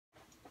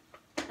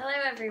Hello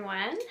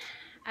everyone,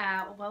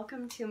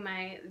 welcome to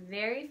my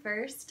very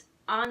first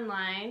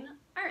online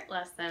art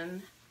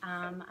lesson.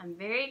 I'm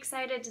very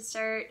excited to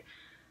start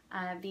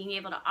being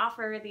able to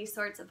offer these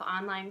sorts of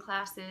online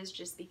classes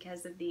just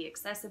because of the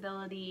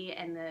accessibility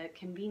and the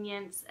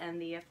convenience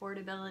and the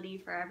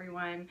affordability for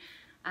everyone.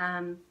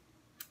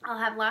 I'll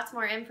have lots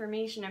more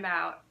information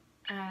about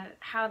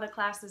how the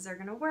classes are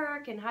going to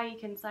work and how you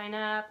can sign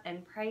up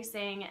and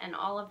pricing and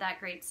all of that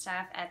great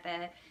stuff at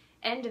the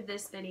end of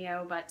this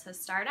video, but to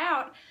start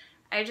out,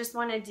 I just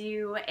want to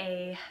do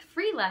a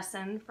free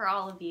lesson for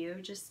all of you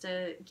just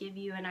to give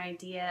you an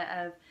idea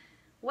of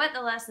what the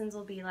lessons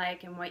will be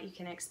like and what you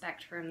can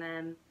expect from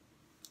them.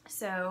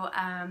 So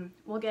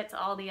we'll get to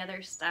all the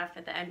other stuff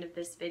at the end of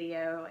this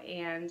video,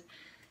 and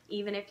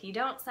even if you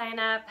don't sign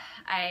up,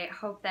 I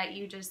hope that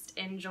you just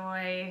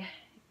enjoy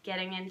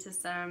getting into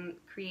some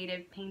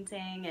creative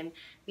painting and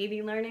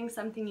maybe learning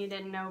something you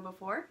didn't know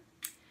before.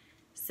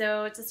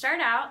 So to start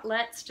out,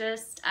 let's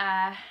just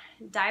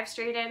dive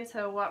straight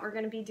into what we're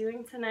going to be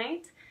doing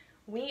tonight.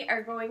 We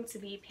are going to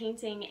be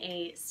painting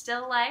a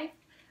still life,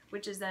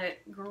 which is a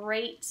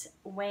great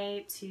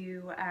way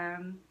to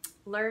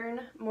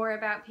learn more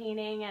about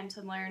painting and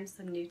to learn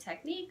some new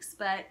techniques,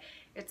 but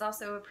it's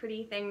also a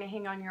pretty thing to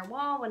hang on your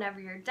wall whenever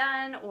you're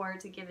done or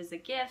to give as a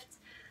gift.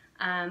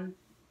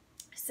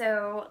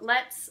 So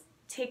let's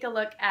take a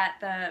look at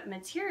the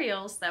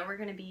materials that we're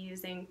going to be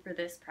using for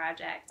this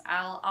project.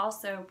 I'll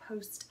also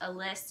post a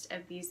list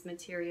of these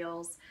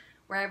materials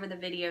wherever the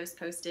video is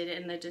posted,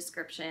 in the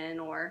description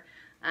or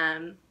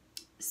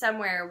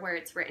somewhere where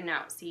it's written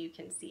out so you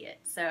can see it.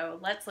 So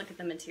let's look at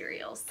the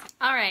materials.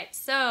 Alright,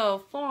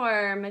 so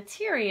for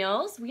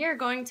materials, we are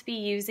going to be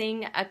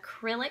using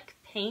acrylic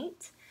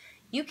paint.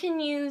 You can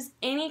use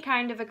any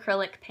kind of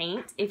acrylic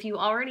paint if you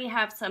already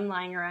have some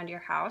lying around your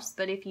house,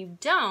 but if you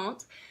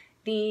don't,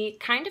 the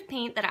kind of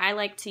paint that I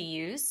like to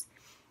use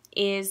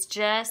is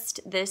just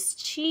this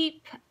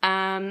cheap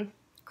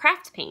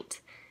craft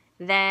paint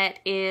that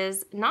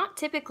is not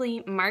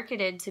typically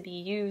marketed to be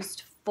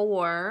used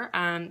for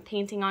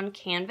painting on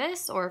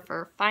canvas or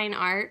for fine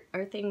art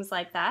or things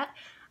like that.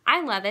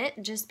 I love it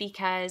just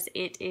because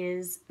it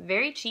is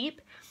very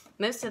cheap.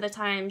 Most of the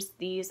times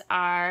these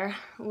are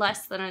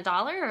less than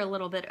 $1 or a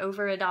little bit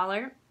over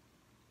 $1.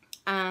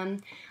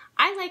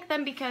 I like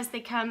them because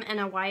they come in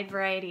a wide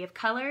variety of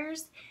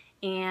colors,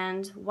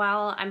 and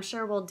while I'm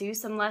sure we'll do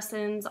some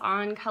lessons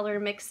on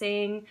color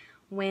mixing,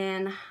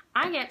 when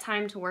I get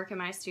time to work in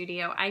my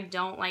studio, I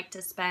don't like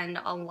to spend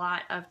a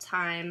lot of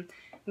time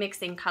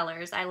mixing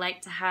colors. I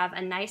like to have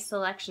a nice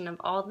selection of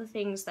all the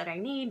things that I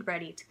need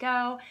ready to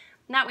go,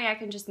 and that way I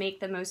can just make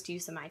the most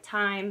use of my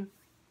time.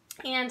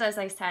 And as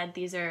I said,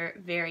 these are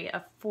very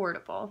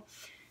affordable.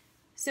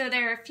 So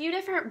there are a few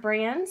different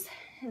brands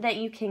that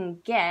you can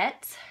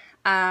get.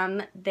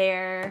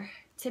 They're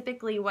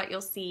typically what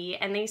you'll see,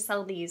 and they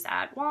sell these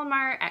at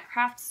Walmart, at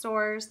craft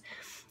stores.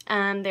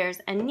 There's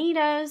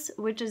Anita's,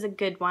 which is a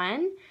good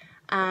one.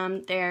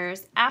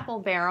 There's Apple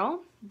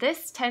Barrel.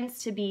 This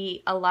tends to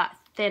be a lot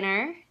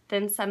thinner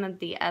than some of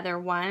the other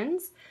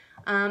ones.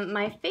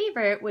 My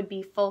favorite would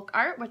be Folk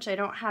Art, which I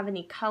don't have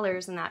any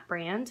colors in that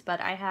brand, but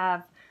I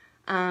have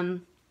a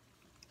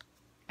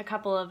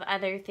couple of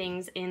other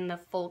things in the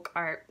Folk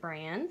Art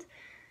brand.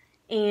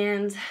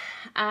 And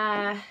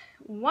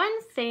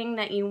one thing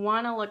that you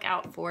want to look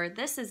out for,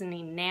 this is an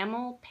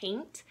enamel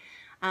paint,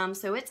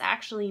 so it's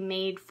actually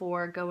made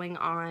for going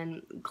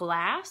on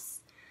glass.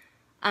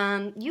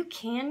 You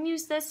can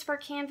use this for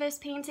canvas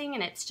painting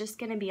and it's just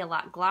going to be a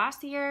lot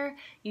glossier.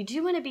 You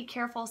do want to be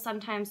careful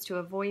sometimes to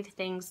avoid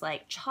things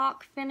like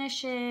chalk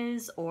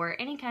finishes or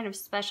any kind of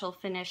special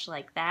finish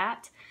like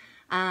that.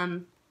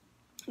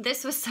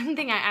 This was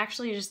something I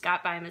actually just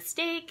got by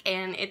mistake,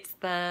 and it's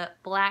the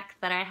black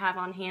that I have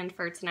on hand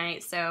for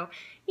tonight. So,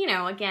 you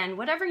know, again,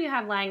 whatever you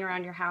have lying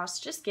around your house,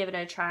 just give it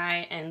a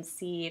try and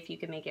see if you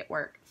can make it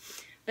work.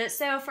 But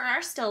so for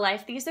our still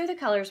life, these are the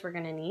colors we're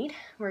going to need.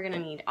 We're going to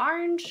need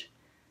orange,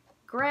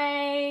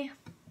 gray,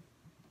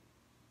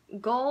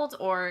 gold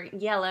or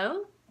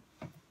yellow,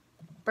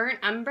 burnt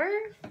umber,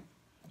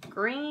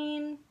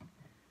 green,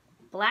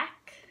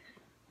 black,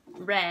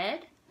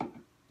 red,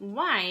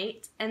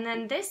 white, and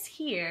then this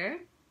here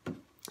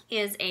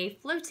is a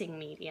floating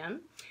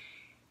medium,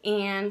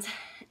 and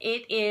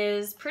it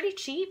is pretty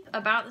cheap,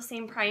 about the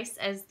same price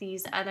as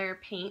these other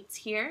paints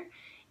here.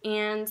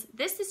 And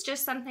this is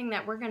just something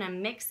that we're going to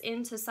mix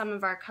into some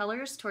of our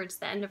colors towards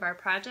the end of our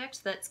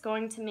project that's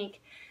going to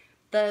make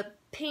the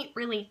paint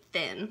really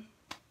thin,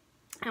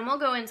 and we'll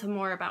go into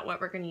more about what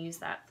we're going to use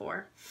that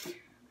for.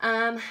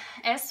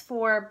 As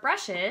for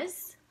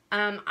brushes,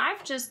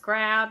 I've just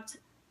grabbed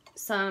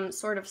some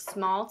sort of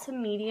small to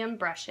medium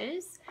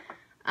brushes,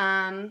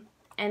 and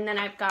then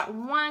I've got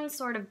one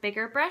sort of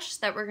bigger brush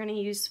that we're going to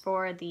use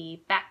for the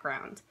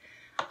background.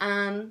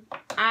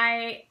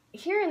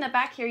 Here in the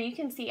back here you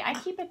can see I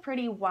keep a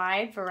pretty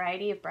wide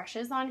variety of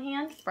brushes on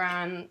hand,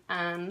 from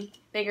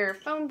bigger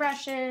foam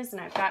brushes,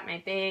 and I've got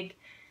my big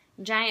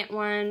giant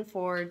one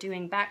for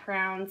doing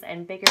backgrounds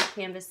and bigger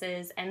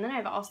canvases, and then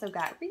I've also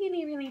got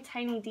really, really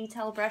tiny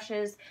detail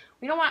brushes.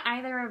 We don't want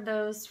either of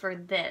those for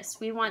this.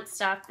 We want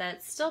stuff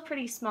that's still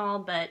pretty small,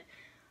 but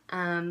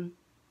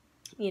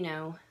you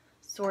know,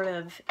 sort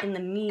of in the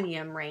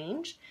medium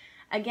range.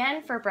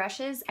 Again, for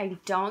brushes, I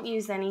don't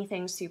use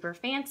anything super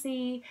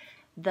fancy.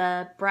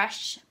 The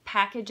brush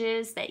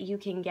packages that you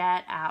can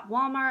get at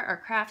Walmart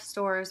or craft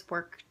stores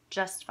work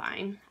just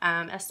fine,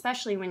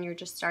 especially when you're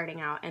just starting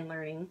out and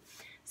learning.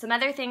 Some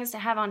other things to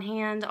have on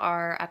hand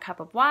are a cup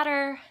of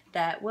water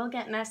that will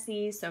get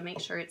messy, so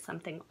make sure it's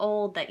something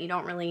old that you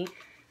don't really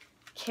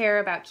care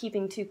about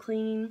keeping too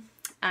clean.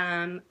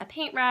 A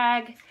paint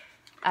rag.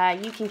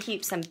 You can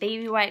keep some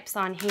baby wipes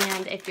on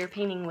hand if you're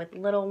painting with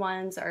little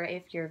ones or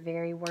if you're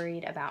very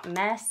worried about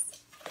mess.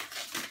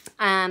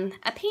 A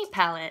paint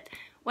palette.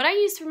 What I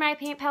use for my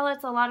paint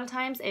palettes a lot of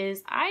times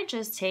is I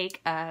just take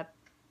a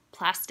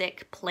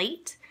plastic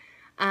plate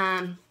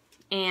and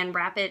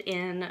wrap it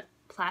in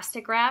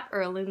plastic wrap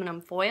or aluminum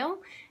foil,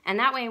 and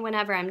that way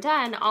whenever I'm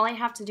done, all I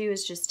have to do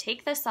is just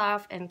take this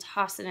off and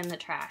toss it in the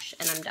trash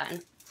and I'm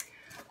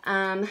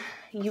done.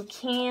 You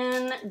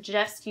can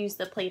just use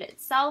the plate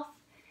itself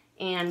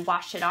and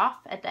wash it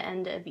off at the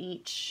end of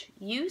each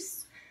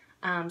use,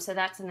 so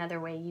that's another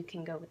way you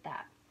can go with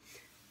that.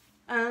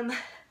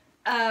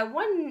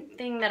 One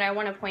thing that I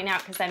want to point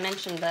out, because I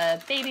mentioned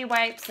the baby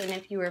wipes and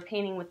if you were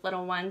painting with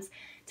little ones,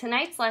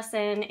 tonight's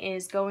lesson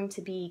is going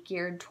to be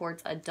geared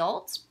towards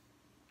adults.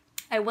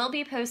 I will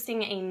be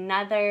posting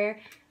another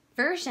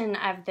version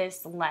of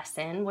this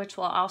lesson, which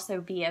will also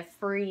be a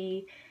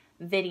free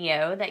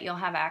video that you'll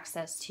have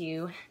access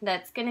to.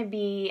 That's going to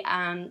be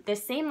the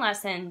same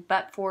lesson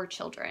but for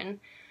children.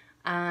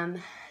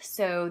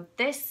 So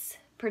this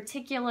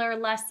particular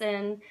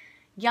lesson,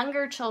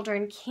 younger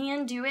children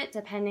can do it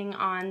depending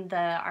on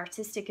the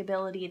artistic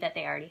ability that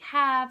they already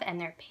have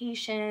and their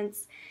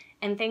patience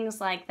and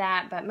things like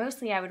that, but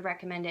mostly I would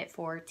recommend it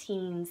for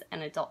teens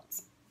and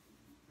adults.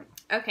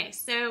 Okay,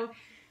 so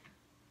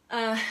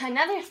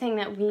another thing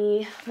that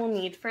we will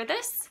need for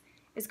this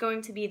is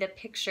going to be the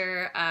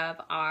picture of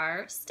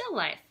our still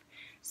life.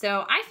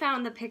 So I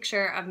found the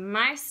picture of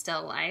my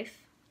still life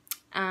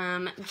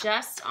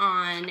just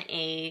on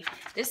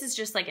this is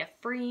just like a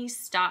free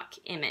stock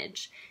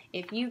image.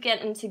 If you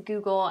get into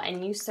Google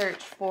and you search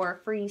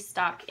for free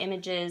stock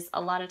images, a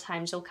lot of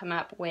times you'll come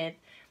up with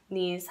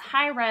these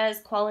high-res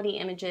quality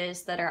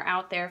images that are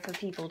out there for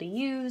people to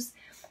use.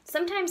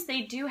 Sometimes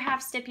they do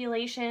have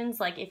stipulations,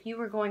 like if you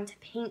were going to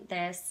paint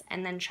this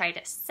and then try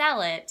to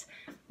sell it,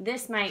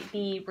 this might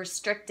be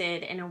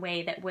restricted in a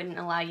way that wouldn't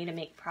allow you to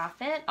make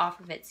profit off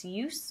of its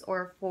use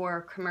or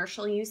for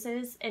commercial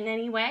uses in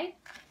any way.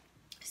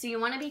 So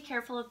you want to be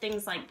careful of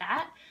things like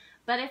that.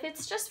 But if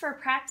it's just for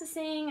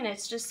practicing and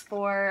it's just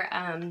for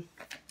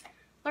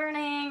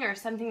learning or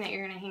something that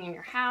you're going to hang in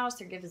your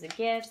house or give as a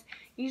gift,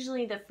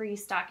 usually the free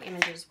stock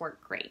images work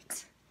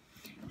great.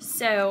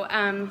 So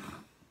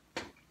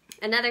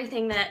another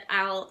thing that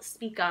I'll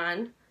speak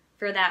on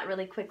for that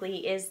really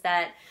quickly is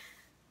that,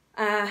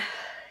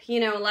 you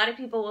know, a lot of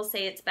people will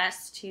say it's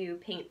best to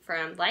paint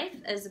from life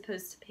as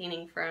opposed to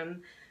painting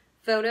from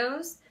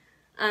photos.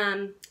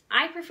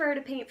 I prefer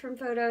to paint from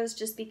photos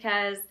just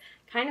because,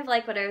 kind of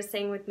like what I was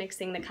saying with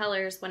mixing the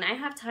colors, when I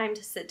have time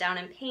to sit down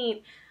and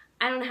paint,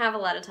 I don't have a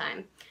lot of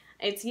time.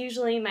 It's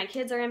usually my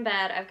kids are in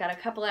bed, I've got a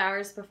couple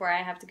hours before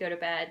I have to go to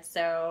bed,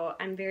 so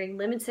I'm very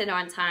limited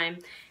on time,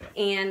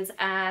 and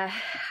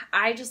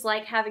I just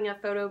like having a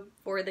photo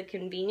for the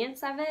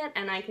convenience of it,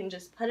 and I can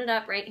just put it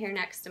up right here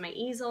next to my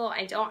easel.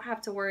 I don't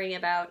have to worry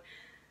about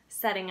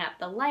setting up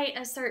the light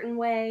a certain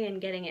way and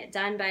getting it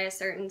done by a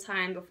certain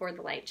time before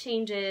the light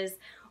changes,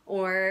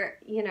 or,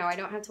 you know, I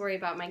don't have to worry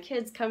about my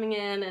kids coming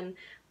in and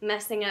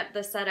messing up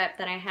the setup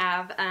that I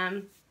have.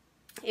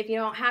 If you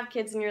don't have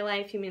kids in your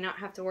life, you may not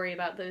have to worry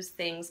about those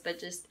things, but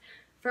just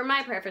for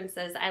my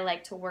preferences, I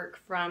like to work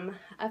from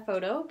a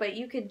photo, but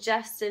you could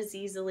just as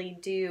easily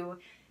do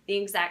the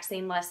exact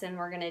same lesson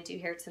we're going to do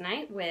here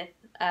tonight with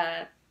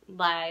a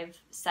live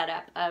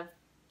setup of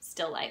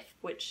still life,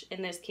 which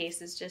in this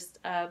case is just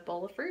a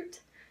bowl of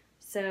fruit.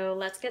 So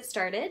let's get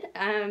started.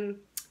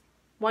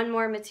 One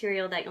more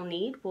material that you'll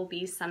need will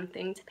be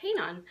something to paint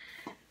on.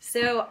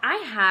 So I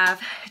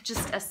have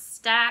just a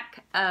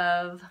stack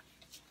of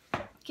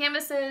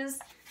canvases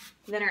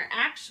that are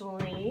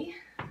actually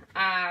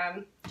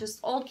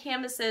just old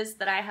canvases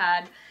that I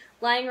had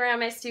lying around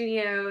my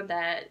studio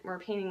that were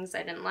paintings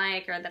I didn't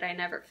like or that I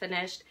never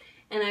finished,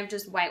 and I've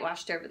just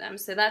whitewashed over them.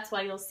 So that's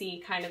why you'll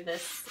see kind of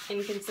this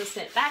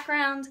inconsistent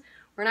background.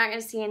 We're not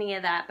going to see any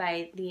of that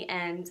by the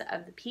end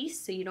of the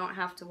piece, so you don't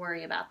have to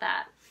worry about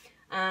that.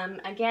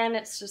 Again,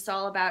 it's just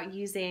all about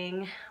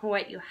using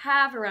what you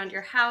have around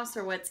your house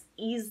or what's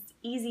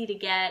easy to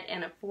get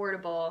and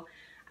affordable.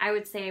 I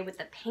would say with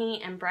the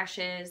paint and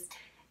brushes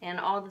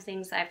and all the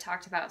things I've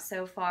talked about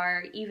so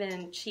far,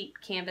 even cheap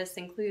canvas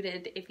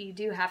included, if you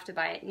do have to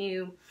buy it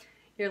new,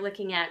 you're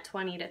looking at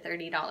 $20 to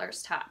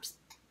 $30 tops.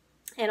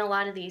 And a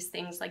lot of these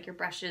things, like your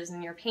brushes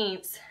and your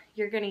paints,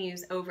 you're going to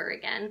use over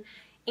again.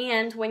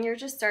 And when you're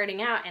just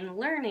starting out and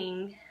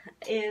learning,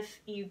 if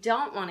you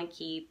don't want to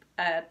keep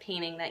a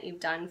painting that you've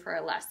done for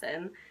a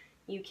lesson,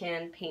 you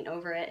can paint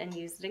over it and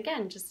use it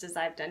again, just as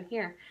I've done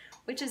here,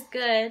 which is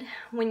good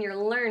when you're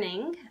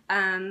learning.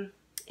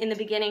 In the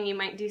beginning, you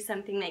might do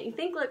something that you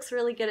think looks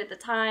really good at the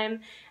time,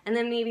 and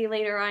then maybe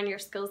later on your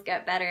skills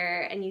get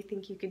better and you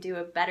think you could do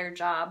a better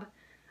job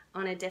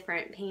on a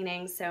different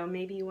painting, so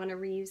maybe you want to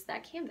reuse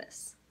that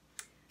canvas.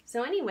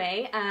 So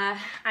anyway,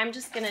 I'm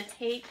just going to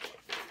take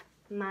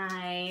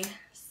my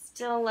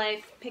still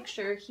life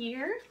picture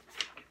here,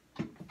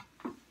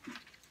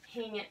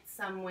 hang it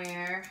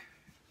somewhere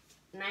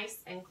nice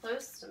and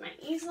close to my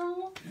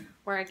easel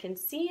where I can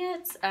see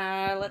it.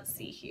 Let's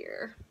see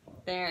here.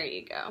 There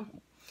you go.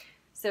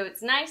 So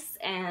it's nice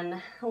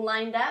and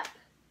lined up,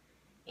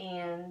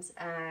 and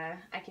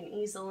I can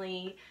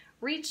easily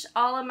reach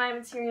all of my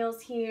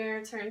materials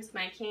here, turn to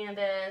my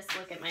canvas,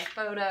 look at my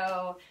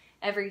photo.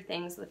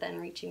 Everything's within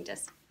reaching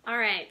distance.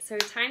 Alright, so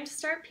time to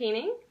start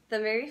painting. The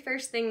very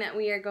first thing that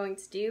we are going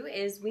to do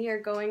is we are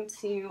going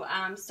to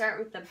start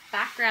with the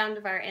background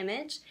of our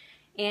image.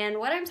 And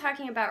what I'm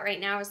talking about right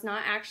now is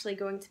not actually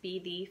going to be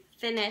the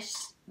finished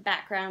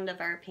background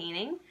of our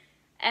painting.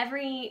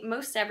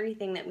 Most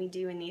everything that we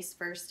do in these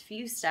first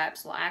few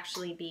steps will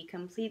actually be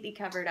completely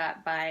covered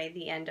up by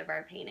the end of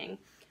our painting,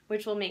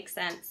 which will make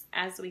sense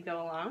as we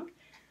go along.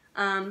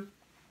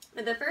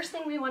 But the first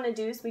thing we want to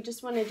do is we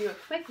just want to do a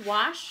quick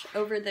wash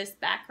over this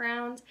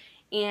background,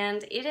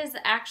 and it is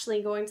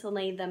actually going to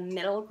lay the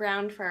middle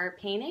ground for our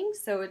painting,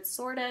 so it's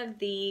sort of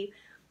the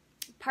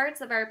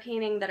parts of our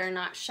painting that are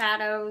not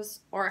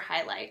shadows or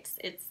highlights.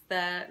 It's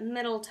the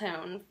middle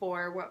tone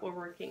for what we're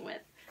working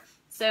with.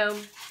 So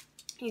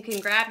you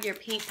can grab your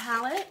paint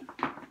palette,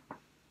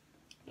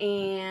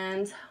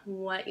 and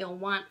what you'll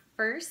want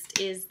first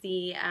is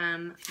the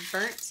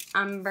burnt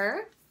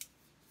umber,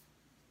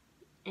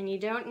 and you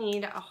don't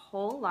need a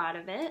whole lot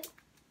of it,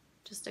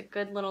 just a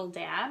good little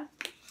dab.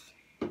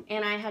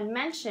 And I had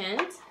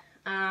mentioned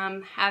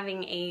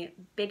having a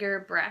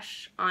bigger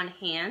brush on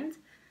hand.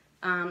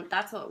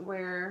 That's what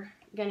we're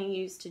going to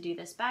use to do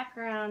this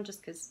background,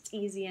 just because it's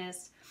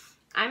easiest.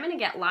 I'm going to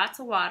get lots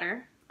of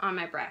water on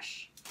my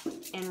brush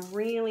and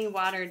really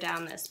water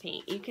down this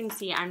paint. You can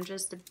see I'm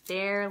just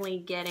barely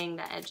getting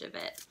the edge of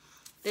it.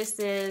 This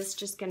is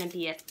just going to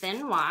be a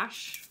thin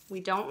wash. We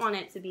don't want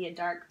it to be a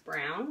dark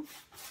brown.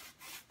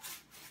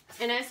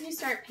 And as you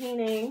start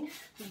painting,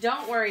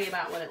 don't worry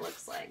about what it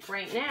looks like.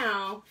 Right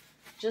now,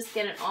 just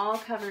get it all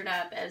covered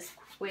up as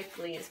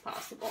quickly as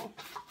possible.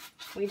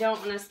 We don't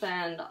want to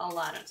spend a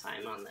lot of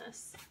time on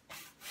this.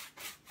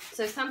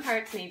 So some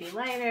parts may be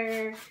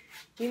lighter.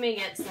 You may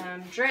get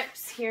some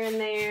drips here and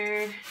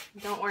there.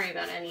 Don't worry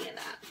about any of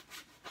that.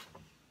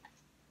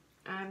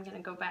 I'm going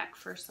to go back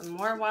for some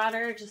more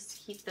water just to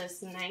keep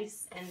this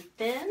nice and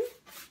thin.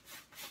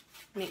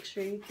 Make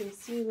sure you can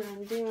see what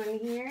I'm doing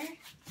here.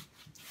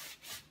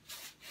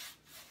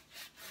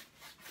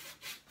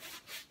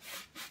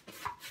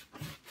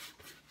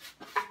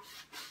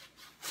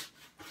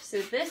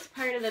 So this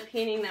part of the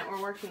painting that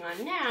we're working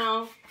on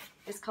now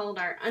is called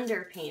our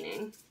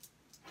underpainting.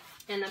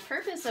 And the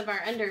purpose of our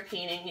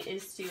underpainting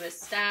is to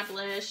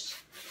establish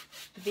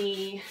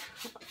the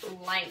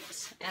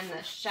light and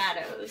the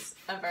shadows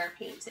of our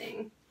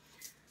painting.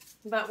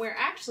 But we're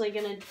actually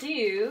going to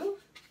do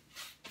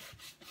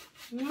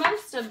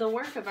most of the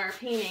work of our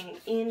painting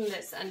in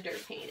this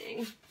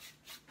underpainting,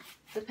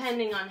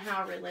 depending on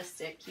how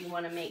realistic you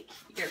want to make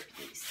your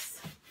piece.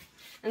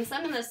 And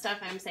some of the stuff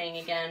I'm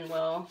saying again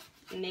will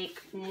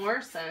make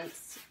more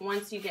sense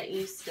once you get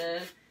used to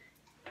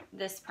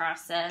this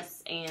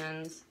process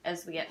and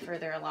as we get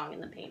further along in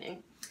the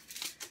painting.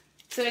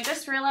 So I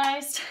just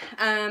realized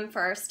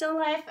for our still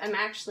life, I'm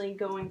actually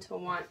going to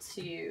want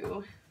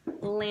to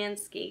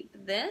landscape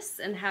this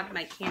and have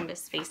my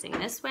canvas facing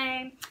this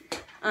way.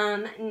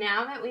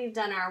 Now that we've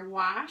done our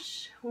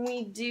wash,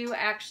 we do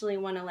actually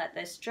want to let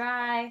this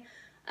dry.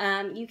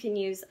 You can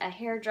use a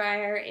hair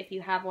dryer if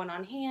you have one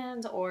on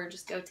hand, or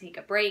just go take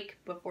a break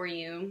before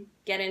you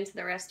get into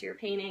the rest of your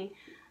painting.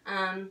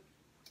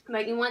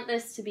 But you want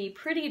this to be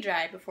pretty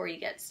dry before you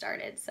get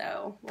started,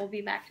 so we'll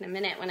be back in a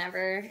minute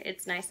whenever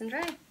it's nice and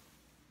dry.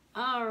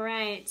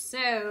 Alright,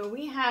 so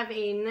we have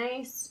a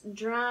nice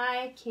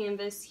dry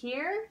canvas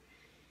here,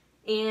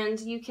 and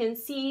you can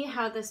see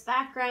how this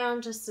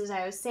background, just as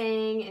I was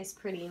saying, is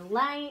pretty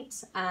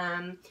light.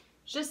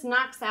 Just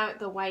knocks out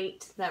the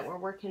white that we're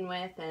working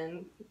with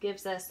and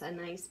gives us a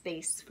nice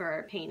base for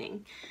our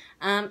painting.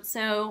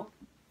 So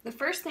the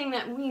first thing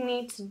that we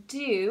need to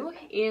do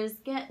is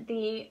get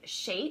the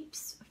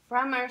shapes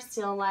from our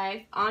still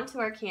life onto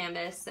our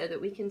canvas so that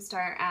we can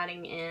start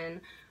adding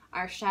in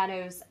our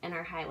shadows and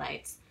our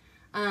highlights.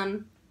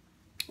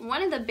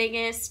 One of the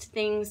biggest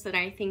things that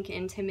I think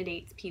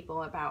intimidates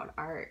people about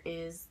art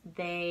is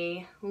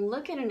they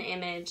look at an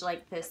image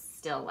like this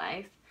still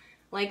life,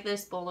 like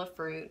this bowl of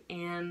fruit,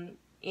 and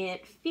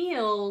it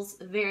feels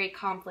very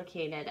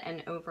complicated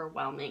and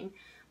overwhelming.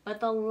 But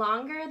the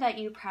longer that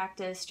you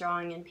practice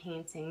drawing and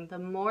painting, the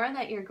more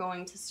that you're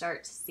going to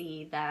start to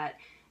see that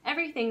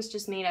everything's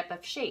just made up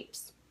of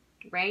shapes,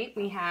 right?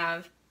 We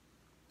have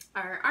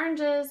our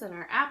oranges and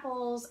our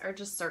apples are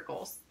just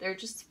circles. They're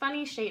just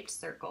funny shaped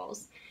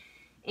circles.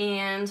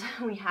 And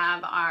we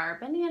have our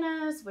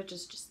bananas, which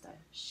is just a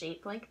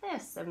shape like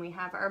this. And we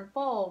have our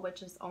bowl,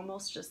 which is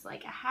almost just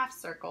like a half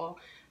circle.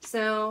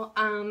 So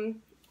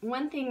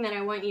one thing that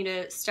I want you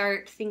to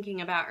start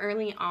thinking about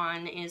early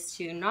on is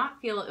to not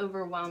feel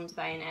overwhelmed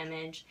by an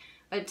image,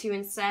 but to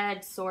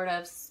instead sort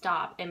of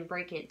stop and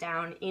break it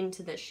down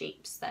into the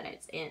shapes that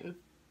it's in.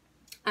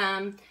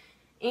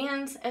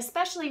 And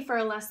especially for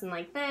a lesson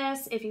like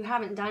this, if you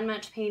haven't done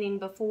much painting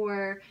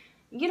before,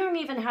 you don't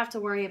even have to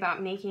worry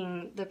about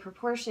making the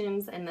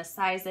proportions and the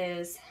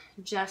sizes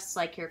just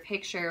like your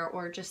picture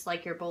or just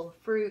like your bowl of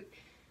fruit.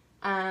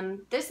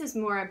 This is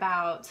more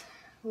about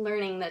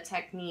learning the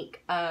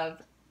technique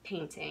of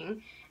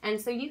painting. And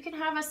so you can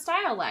have a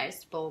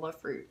stylized bowl of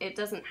fruit. It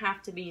doesn't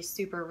have to be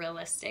super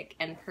realistic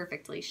and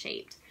perfectly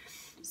shaped.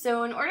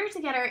 So in order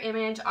to get our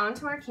image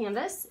onto our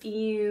canvas,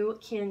 you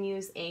can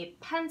use a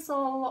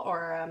pencil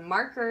or a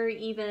marker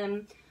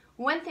even.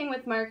 One thing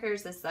with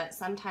markers is that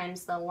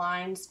sometimes the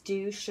lines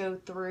do show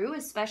through,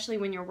 especially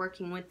when you're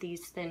working with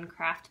these thin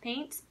craft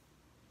paints,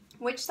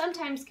 which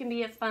sometimes can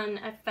be a fun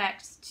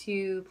effect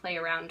to play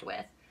around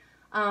with.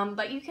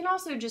 But you can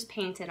also just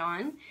paint it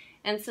on.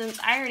 And since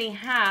I already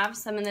have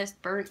some of this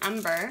burnt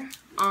umber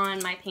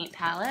on my paint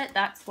palette,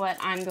 that's what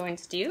I'm going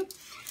to do.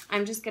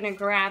 I'm just going to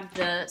grab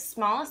the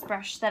smallest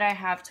brush that I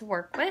have to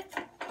work with.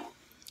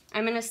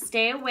 I'm going to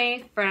stay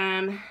away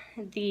from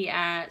the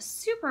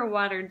super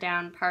watered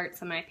down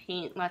parts of my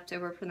paint left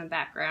over from the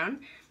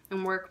background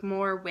and work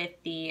more with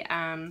the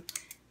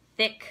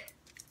thick,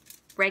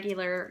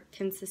 regular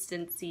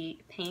consistency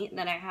paint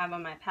that I have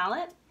on my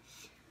palette.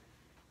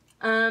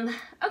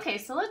 Okay,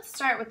 so let's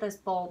start with this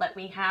bowl that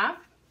we have.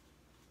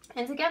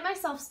 And to get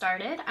myself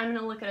started, I'm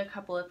going to look at a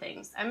couple of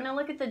things. I'm going to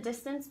look at the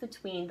distance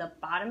between the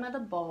bottom of the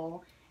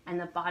bowl and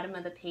the bottom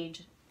of the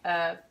page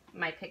of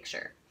my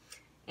picture.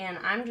 And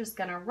I'm just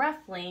going to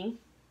roughly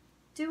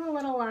do a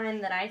little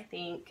line that I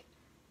think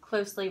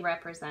closely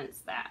represents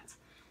that.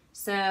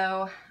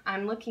 So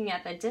I'm looking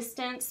at the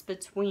distance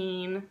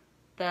between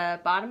the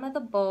bottom of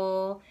the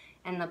bowl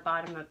and the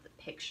bottom of the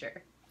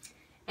picture.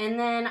 And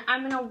then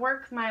I'm going to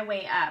work my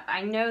way up.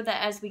 I know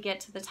that as we get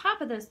to the top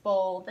of this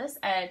bowl, this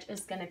edge is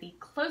going to be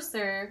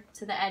closer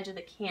to the edge of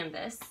the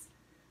canvas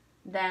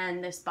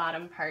than this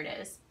bottom part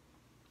is.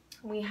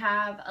 We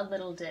have a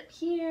little dip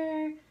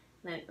here,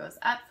 then it goes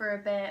up for a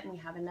bit, and we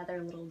have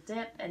another little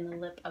dip in the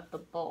lip of the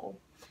bowl.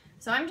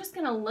 So I'm just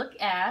going to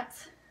look at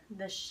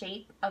the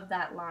shape of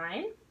that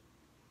line.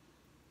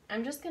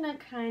 I'm just going to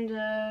kind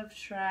of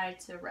try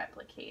to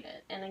replicate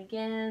it. And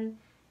again,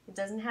 it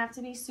doesn't have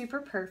to be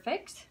super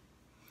perfect.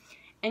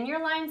 And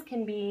your lines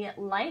can be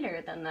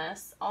lighter than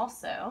this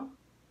also.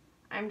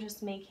 I'm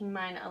just making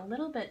mine a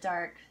little bit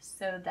dark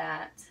so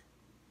that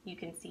you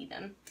can see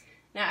them.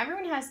 Now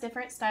everyone has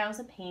different styles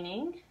of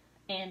painting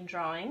and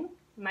drawing.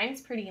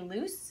 Mine's pretty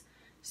loose,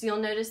 so you'll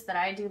notice that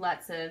I do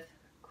lots of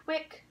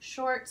quick,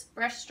 short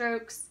brush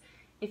strokes.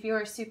 If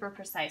you're a super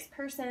precise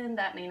person,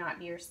 that may not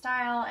be your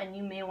style, and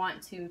you may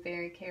want to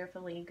very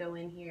carefully go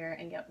in here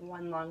and get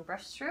one long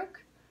brush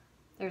stroke.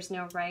 There's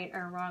no right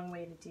or wrong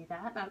way to do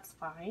that, that's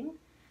fine.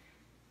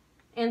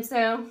 And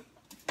so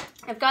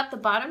I've got the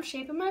bottom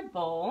shape of my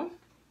bowl,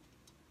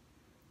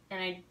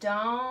 and I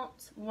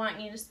don't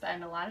want you to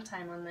spend a lot of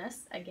time on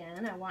this.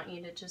 Again, I want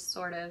you to just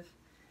sort of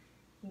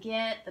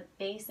get the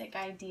basic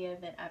idea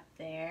of it up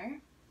there.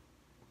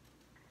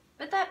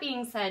 But that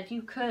being said,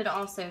 you could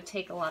also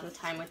take a lot of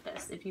time with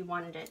this if you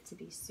wanted it to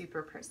be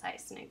super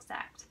precise and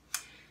exact.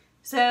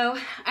 So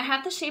I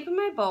have the shape of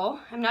my bowl.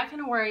 I'm not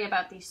going to worry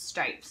about these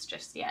stripes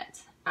just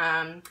yet.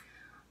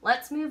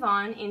 Let's move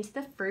on into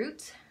the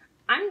fruit.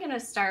 I'm going to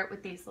start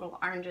with these little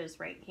oranges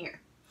right here.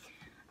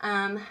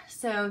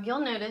 So you'll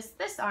notice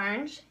this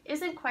orange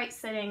isn't quite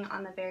sitting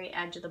on the very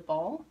edge of the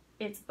bowl.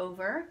 It's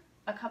over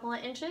a couple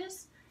of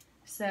inches.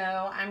 So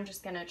I'm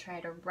just going to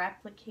try to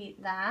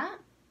replicate that.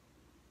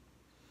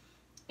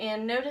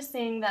 And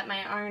noticing that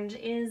my orange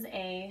is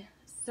a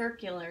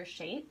circular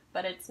shape,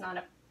 but it's not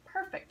a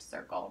perfect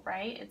circle,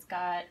 right? It's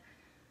got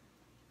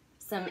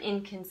some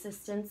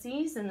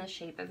inconsistencies in the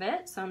shape of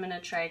it. So I'm going to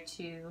try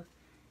to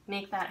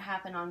make that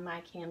happen on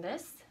my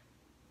canvas.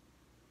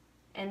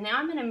 And now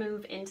I'm going to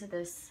move into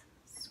this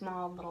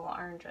small little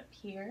orange up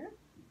here,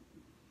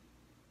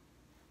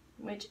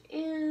 which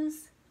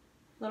is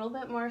a little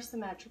bit more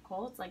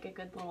symmetrical. It's like a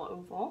good little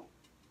oval.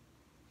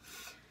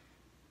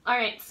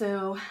 Alright,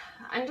 so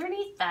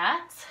underneath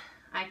that,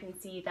 I can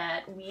see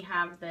that we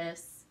have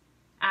this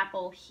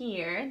apple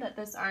here that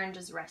this orange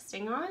is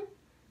resting on,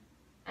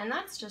 and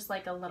that's just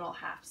like a little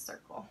half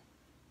circle.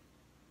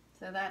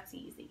 So that's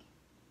easy.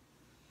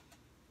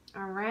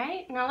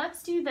 Alright, now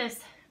let's do this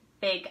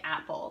big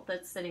apple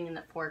that's sitting in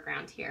the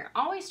foreground here.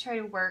 Always try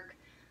to work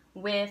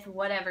with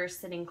whatever's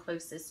sitting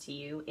closest to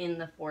you in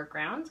the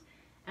foreground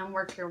and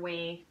work your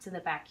way to the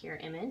back of your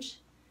image.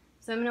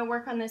 So I'm going to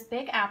work on this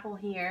big apple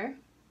here,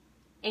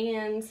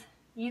 and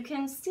you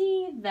can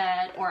see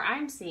that, or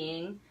I'm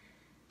seeing,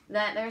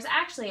 that there's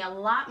actually a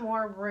lot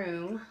more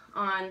room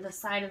on the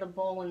side of the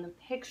bowl in the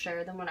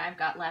picture than what I've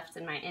got left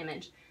in my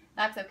image.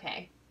 That's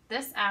okay.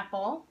 This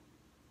apple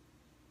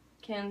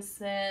can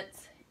sit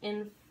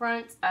in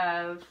front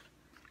of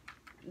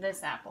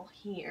this apple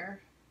here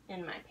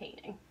in my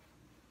painting.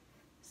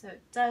 So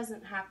it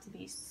doesn't have to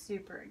be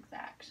super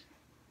exact.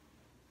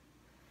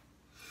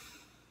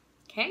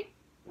 Okay.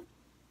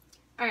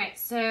 Alright,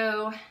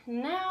 so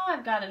now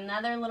I've got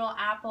another little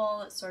apple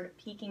that's sort of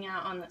peeking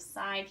out on the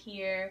side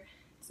here.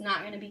 It's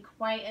not going to be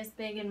quite as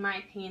big in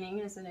my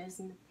painting as it is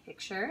in the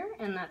picture,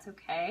 and that's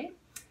okay.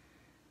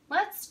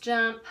 Let's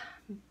jump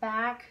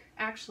back.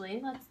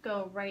 Actually, let's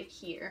go right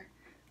here.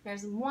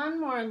 There's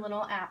one more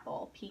little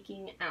apple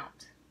peeking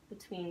out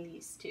between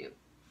these two.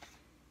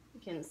 You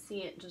can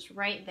see it just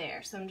right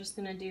there. So I'm just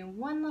going to do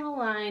one little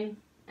line,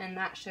 and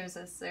that shows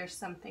us there's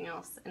something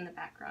else in the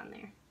background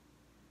there.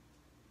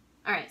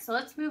 Alright, so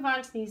let's move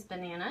on to these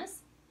bananas.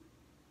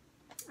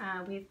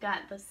 We've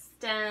got the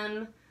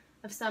stem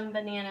of some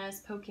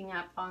bananas poking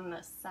up on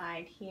the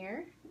side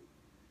here.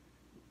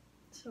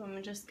 So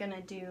I'm just going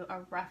to do a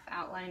rough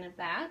outline of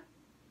that.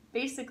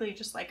 Basically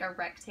just like a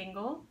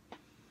rectangle.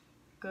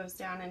 Goes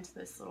down into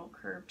this little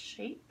curved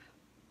shape.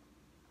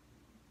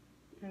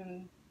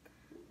 And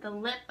the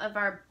lip of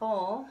our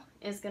bowl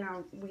is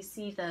we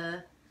see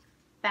the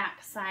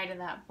back side of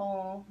that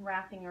bowl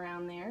wrapping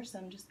around there, so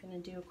I'm just going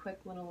to do a quick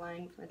little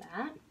line for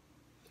that.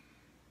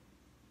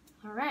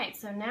 Alright,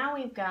 so now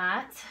we've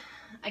got,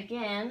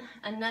 again,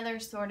 another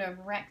sort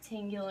of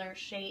rectangular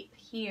shape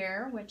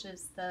here, which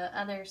is the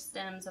other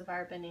stems of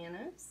our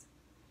bananas.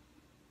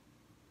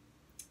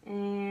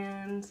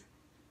 And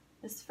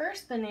this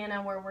first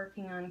banana we're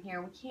working on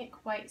here, we can't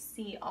quite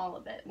see all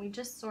of it. We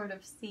just sort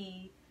of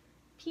see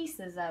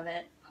pieces of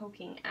it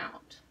poking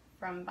out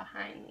from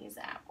behind these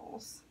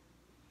apples.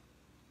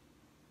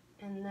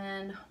 And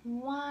then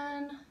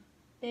one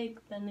big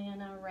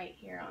banana right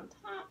here on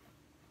top.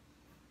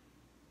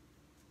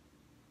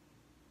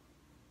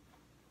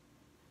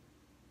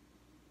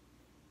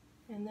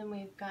 And then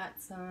we've got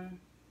some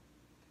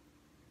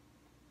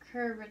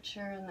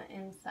curvature on the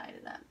inside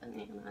of that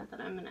banana that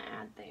I'm going to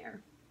add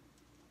there.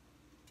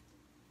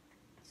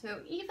 So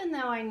even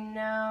though I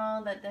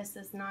know that this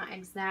is not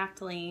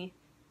exactly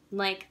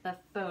like the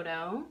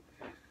photo,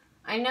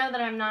 I know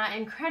that I'm not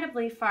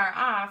incredibly far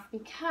off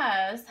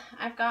because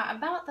I've got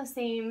about the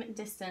same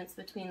distance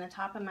between the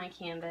top of my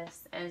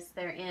canvas as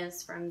there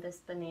is from this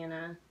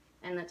banana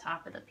and the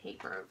top of the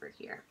paper over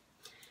here.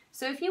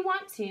 So if you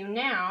want to,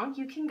 now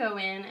you can go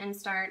in and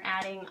start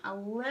adding a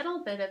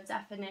little bit of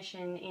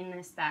definition in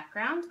this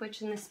background,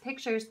 which in this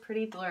picture is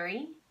pretty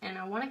blurry, and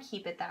I want to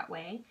keep it that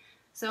way.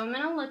 So I'm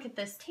going to look at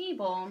this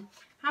table.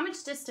 How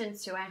much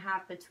distance do I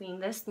have between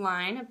this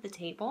line of the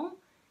table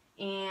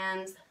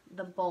and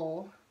the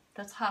bowl,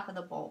 the top of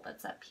the bowl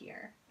that's up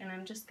here? And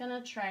I'm just going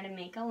to try to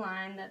make a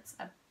line that's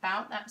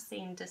about that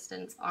same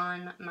distance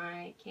on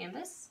my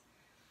canvas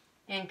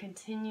and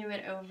continue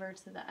it over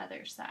to the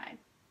other side.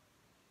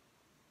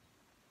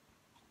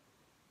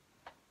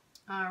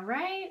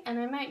 Alright, and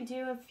I might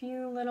do a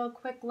few little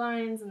quick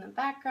lines in the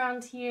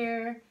background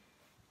here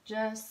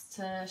just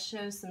to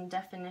show some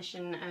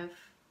definition of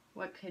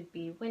what could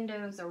be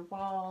windows or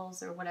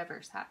walls or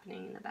whatever's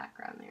happening in the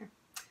background there.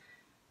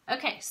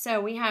 Okay,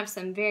 so we have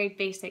some very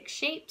basic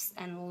shapes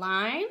and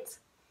lines.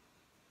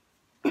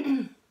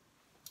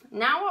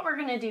 Now what we're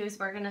going to do is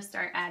we're going to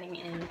start adding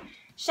in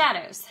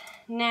shadows.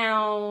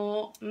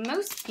 Now,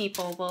 most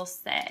people will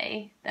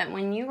say that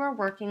when you are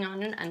working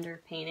on an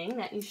underpainting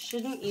that you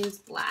shouldn't use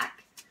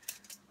black.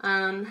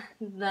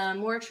 The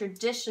more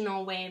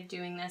traditional way of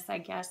doing this, I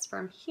guess,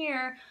 from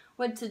here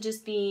would to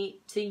just be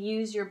to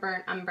use your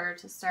burnt umber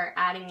to start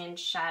adding in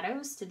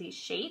shadows to these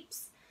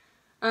shapes.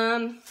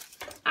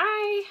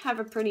 I have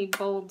a pretty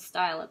bold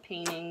style of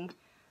painting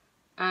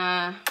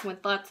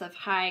with lots of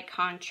high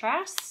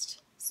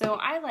contrast, so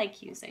I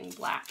like using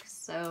black,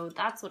 so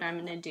that's what I'm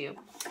going to do.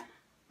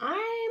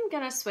 I'm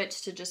going to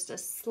switch to just a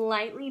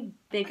slightly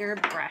bigger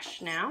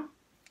brush now,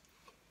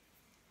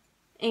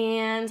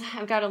 and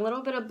I've got a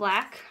little bit of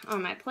black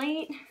on my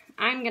plate.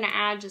 I'm going to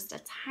add just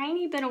a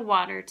tiny bit of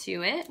water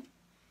to it,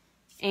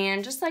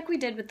 and just like we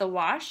did with the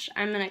wash,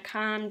 I'm going to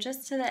come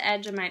just to the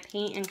edge of my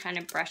paint and kind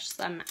of brush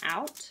some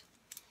out.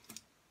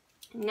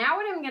 Now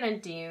what I'm going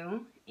to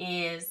do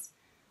is,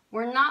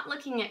 we're not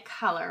looking at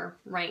color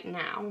right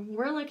now.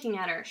 We're looking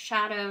at our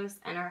shadows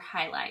and our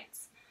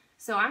highlights.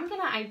 So I'm going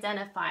to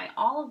identify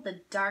all of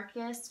the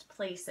darkest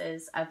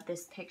places of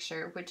this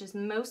picture, which is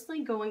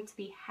mostly going to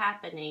be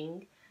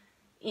happening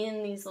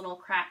in these little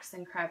cracks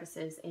and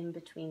crevices in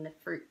between the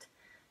fruit.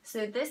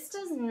 So this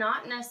does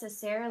not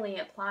necessarily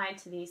apply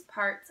to these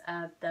parts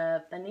of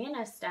the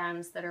banana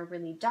stems that are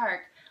really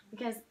dark,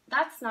 because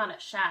that's not a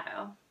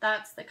shadow.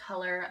 That's the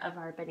color of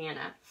our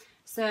banana.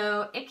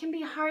 So it can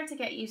be hard to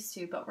get used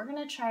to, but we're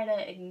going to try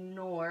to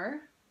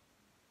ignore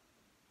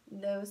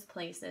those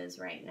places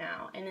right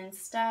now and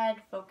instead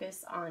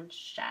focus on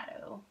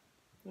shadow,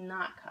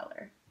 not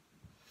color.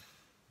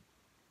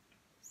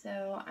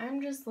 So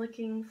I'm just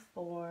looking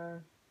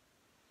for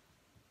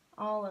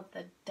all of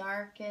the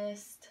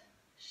darkest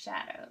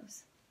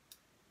shadows.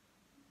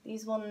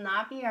 These will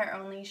not be our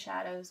only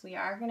shadows. We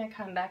are going to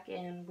come back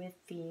in with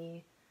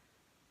the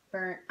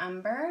burnt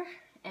umber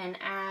and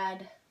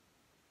add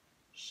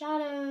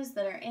shadows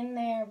that are in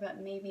there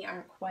but maybe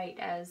aren't quite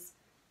as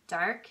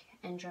dark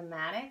and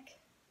dramatic.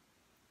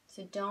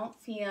 So don't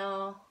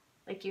feel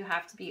like you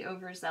have to be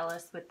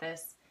overzealous with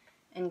this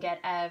and get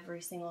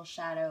every single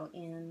shadow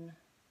in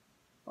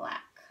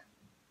black.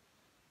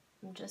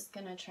 I'm just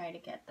going to try to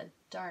get the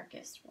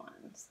darkest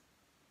ones.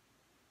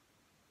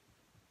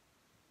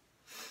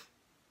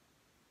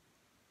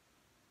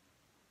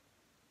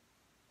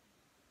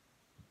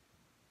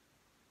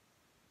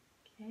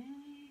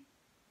 Okay.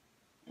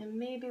 And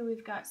maybe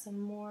we've got some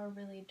more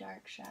really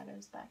dark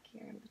shadows back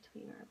here in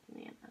between our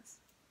bananas.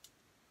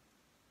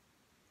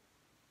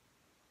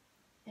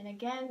 And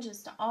again,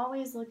 just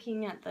always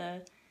looking at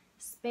the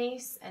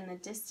space and the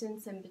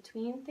distance in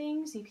between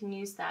things. You can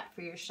use that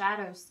for your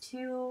shadows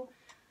too.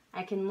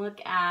 I can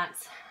look at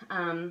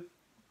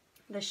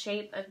the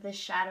shape of the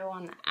shadow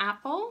on the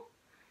apple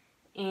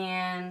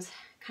and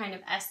kind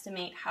of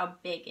estimate how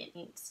big it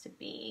needs to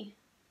be.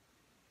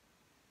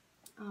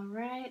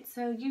 Alright,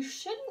 so you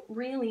shouldn't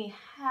really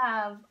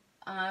have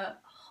a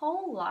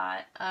whole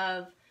lot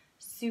of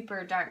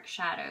super dark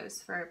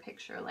shadows for a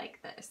picture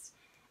like this.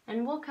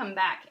 And we'll come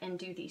back and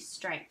do these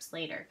stripes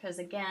later, because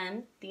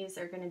again, these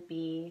are going to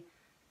be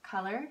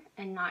color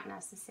and not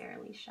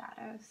necessarily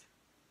shadows.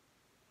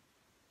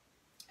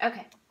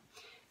 Okay,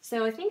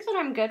 so I think that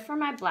I'm good for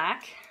my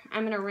black.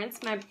 I'm going to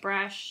rinse my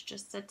brush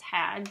just a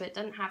tad, but it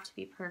doesn't have to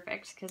be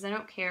perfect, because I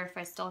don't care if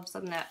I still have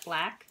some of that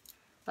black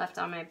left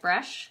on my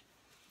brush.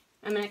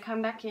 I'm going to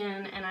come back in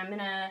and I'm going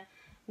to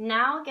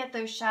now get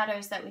those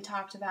shadows that we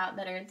talked about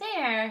that are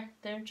there.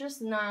 They're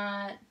just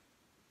not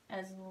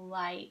as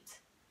light,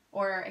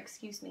 or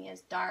excuse me,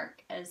 as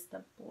dark as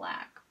the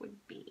black would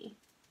be.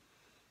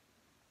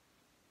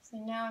 So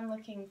now I'm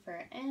looking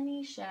for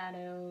any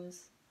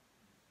shadows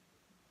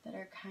that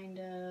are kind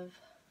of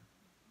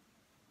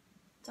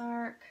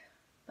dark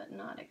but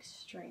not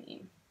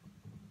extreme.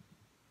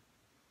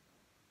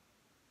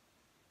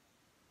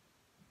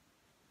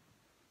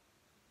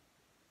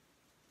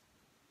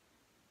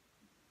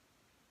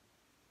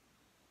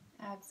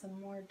 Add some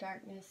more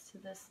darkness to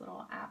this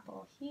little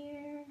apple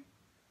here.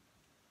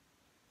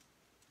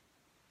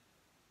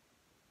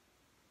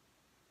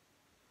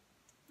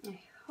 I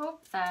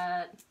hope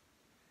that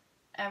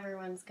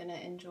everyone's going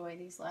to enjoy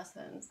these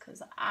lessons,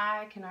 because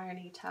I can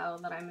already tell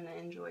that I'm going to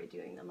enjoy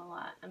doing them a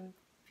lot. I'm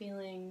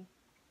feeling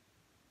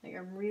like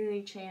I'm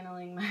really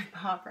channeling my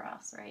Bob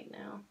Ross right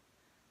now.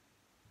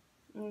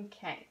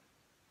 Okay.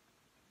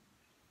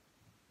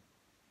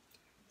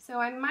 So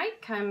I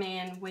might come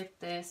in with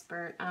this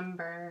burnt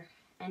umber,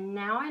 and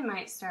now I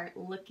might start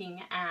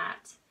looking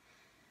at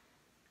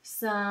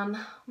some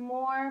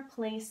more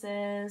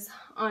places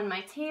on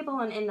my table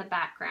and in the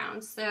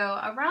background. So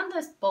around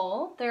this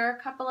bowl, there are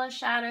a couple of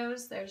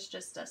shadows. There's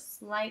just a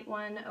slight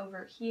one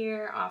over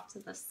here off to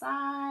the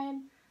side,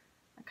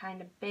 a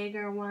kind of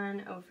bigger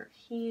one over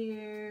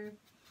here.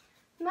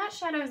 And that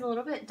shadow is a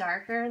little bit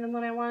darker than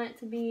what I want it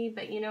to be,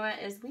 but you know what,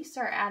 as we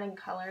start adding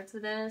color to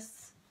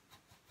this,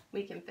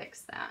 we can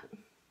fix that.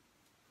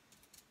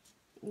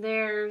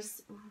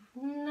 There's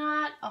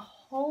not a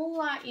whole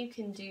lot you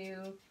can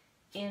do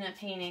in a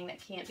painting that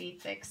can't be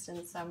fixed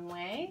in some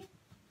way.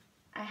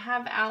 I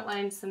have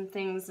outlined some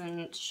things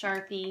in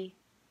Sharpie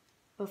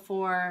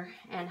before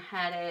and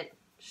had it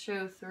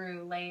show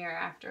through layer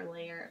after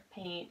layer of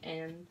paint,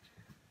 and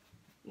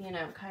you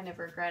know, kind of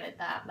regretted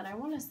that, but I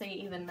want to say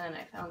even then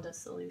I found a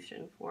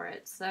solution for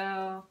it.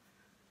 So,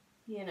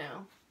 you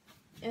know,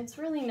 it's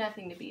really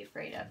nothing to be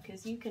afraid of,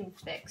 because you can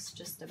fix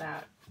just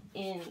about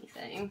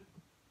anything.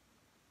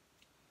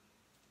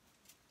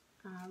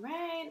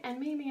 Alright, and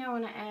maybe I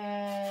want to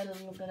add a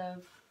little bit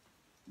of,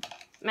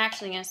 I'm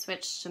actually going to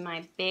switch to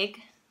my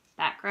big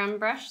background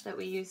brush that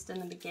we used in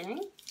the beginning,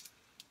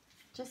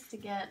 just to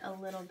get a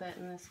little bit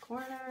in this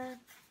corner.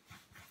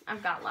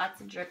 I've got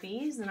lots of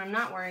drippies and I'm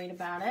not worried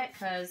about it,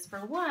 because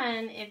for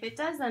one, if it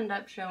does end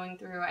up showing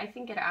through, I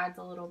think it adds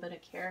a little bit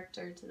of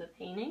character to the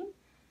painting.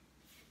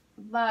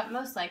 But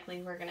most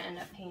likely we're going to end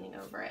up painting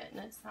over it and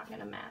it's not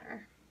going to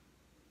matter.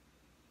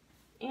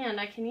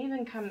 And I can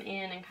even come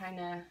in and kind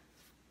of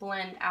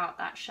blend out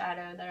that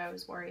shadow that I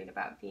was worried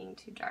about being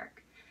too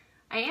dark.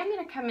 I am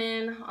going to come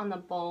in on the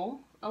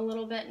bowl a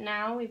little bit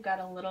now. We've got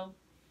a little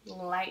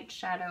light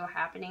shadow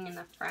happening in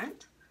the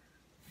front.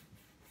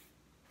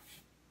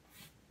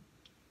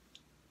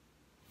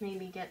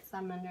 Maybe get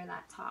some under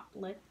that top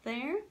lip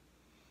there.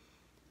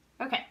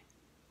 Okay,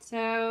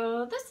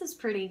 so this is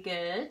pretty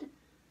good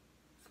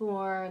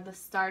for the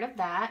start of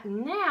that.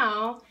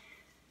 Now,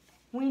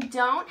 we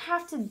don't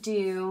have to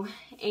do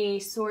a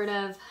sort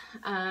of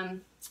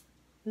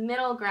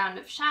middle ground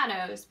of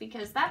shadows,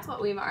 because that's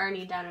what we've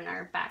already done in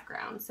our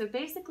background. So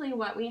basically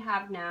what we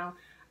have now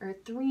are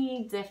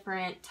three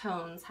different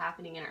tones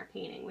happening in our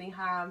painting. We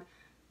have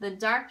the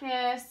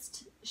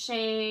darkest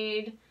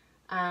shade,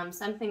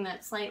 something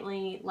that's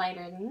slightly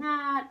lighter than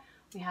that.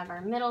 We have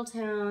our middle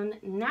tone.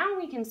 Now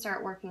we can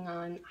start working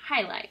on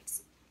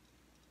highlights.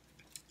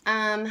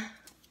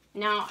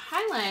 Now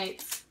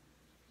highlights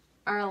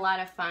are a lot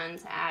of fun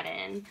to add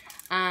in.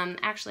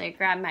 Actually, I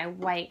grabbed my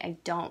white. I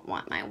don't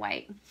want my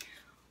white.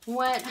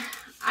 What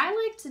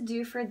I like to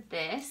do for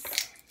this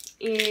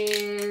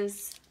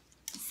is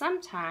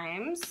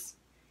sometimes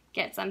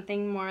get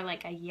something more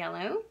like a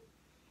yellow.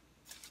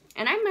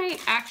 And I might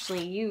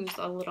actually use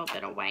a little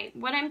bit of white.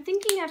 What I'm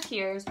thinking of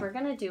here is we're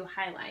gonna do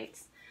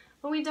highlights,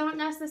 but we don't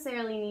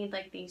necessarily need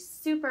like these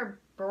super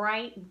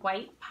bright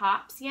white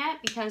pops yet,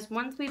 because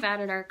once we've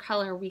added our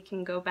color, we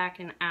can go back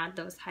and add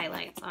those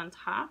highlights on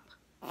top.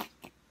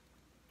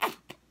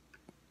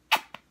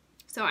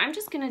 So I'm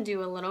just gonna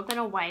do a little bit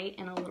of white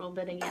and a little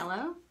bit of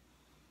yellow.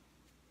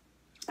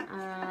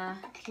 I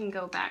can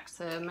go back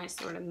to my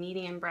sort of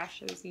medium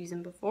brush I was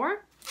using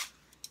before.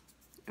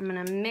 I'm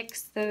gonna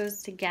mix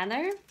those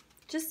together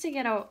just to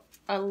get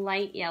a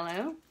light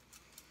yellow.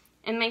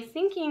 And my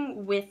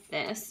thinking with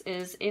this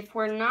is, if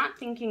we're not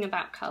thinking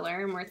about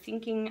color and we're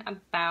thinking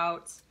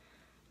about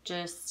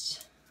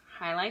just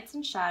highlights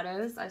and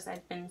shadows, as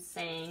I've been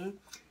saying,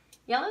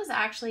 yellow is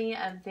actually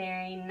a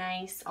very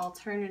nice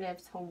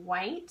alternative to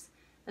white.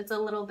 It's a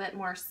little bit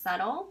more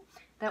subtle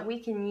that we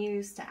can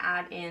use to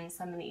add in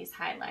some of these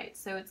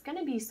highlights. So it's going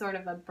to be sort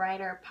of a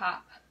brighter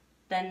pop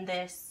than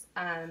this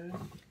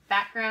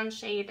background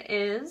shade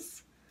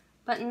is,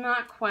 but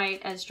not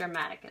quite as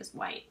dramatic as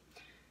white.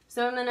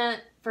 So I'm going to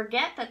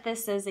forget that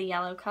this is a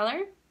yellow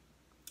color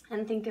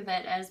and think of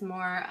it as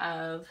more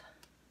of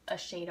a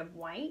shade of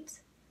white.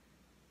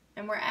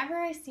 And wherever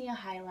I see a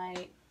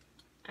highlight,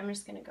 I'm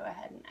just going to go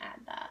ahead and add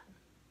that.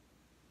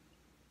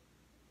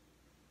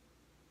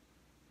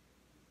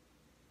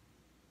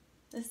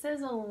 This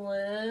is a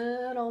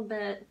little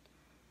bit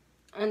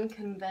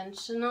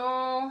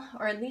unconventional,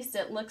 or at least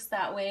it looks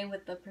that way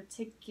with the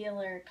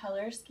particular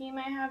color scheme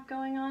I have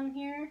going on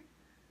here.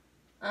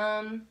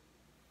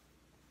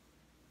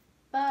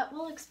 But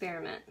we'll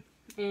experiment.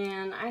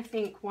 And I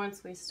think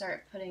once we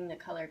start putting the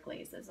color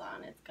glazes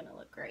on, it's gonna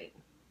look great.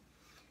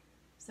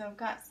 So I've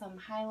got some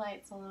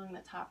highlights along the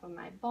top of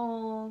my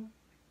bowl.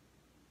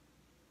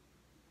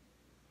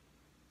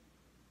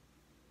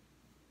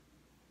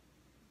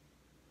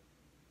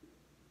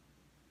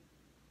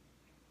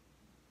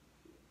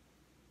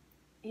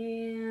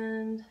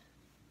 And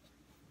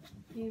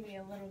maybe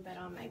a little bit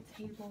on my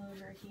table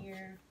over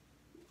here.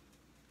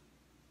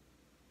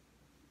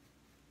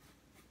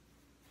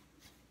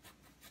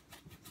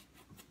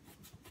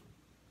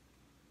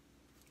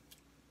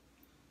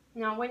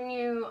 Now when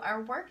you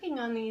are working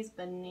on these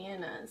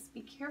bananas,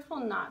 be careful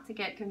not to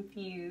get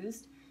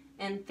confused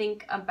and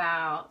think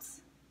about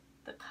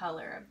the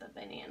color of the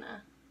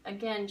banana.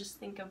 Again, just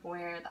think of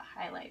where the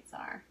highlights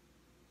are.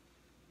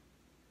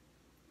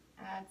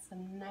 Add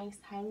some nice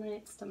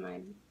highlights to my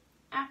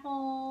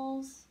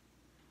apples.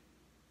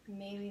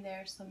 Maybe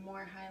there's some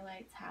more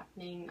highlights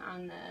happening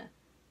on the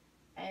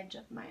edge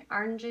of my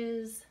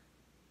oranges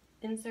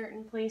in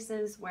certain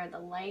places where the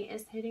light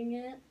is hitting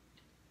it.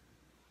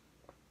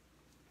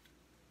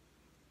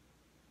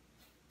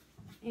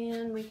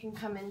 And we can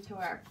come into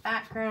our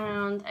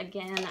background.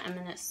 Again, I'm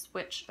going to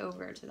switch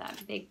over to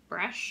that big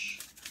brush.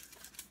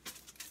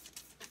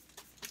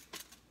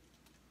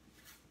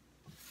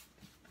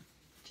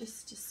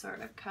 Just to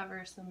sort of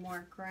cover some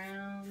more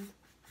ground.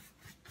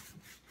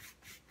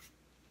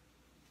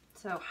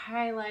 So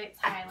highlights,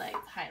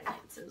 highlights,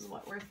 highlights is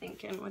what we're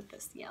thinking with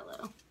this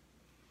yellow.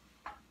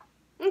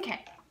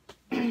 Okay.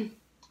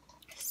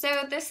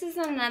 So this is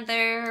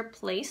another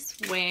place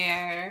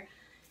where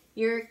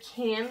your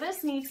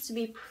canvas needs to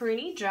be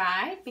pretty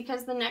dry,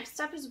 because the next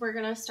step is we're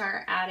going to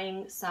start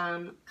adding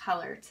some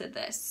color to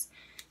this.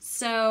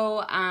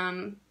 So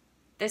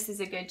this is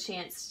a good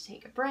chance to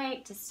take a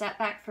break, to step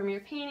back from your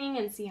painting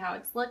and see how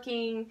it's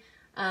looking.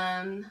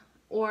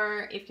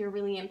 Or if you're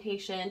really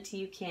impatient,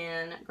 you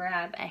can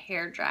grab a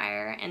hair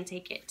dryer and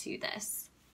take it to this.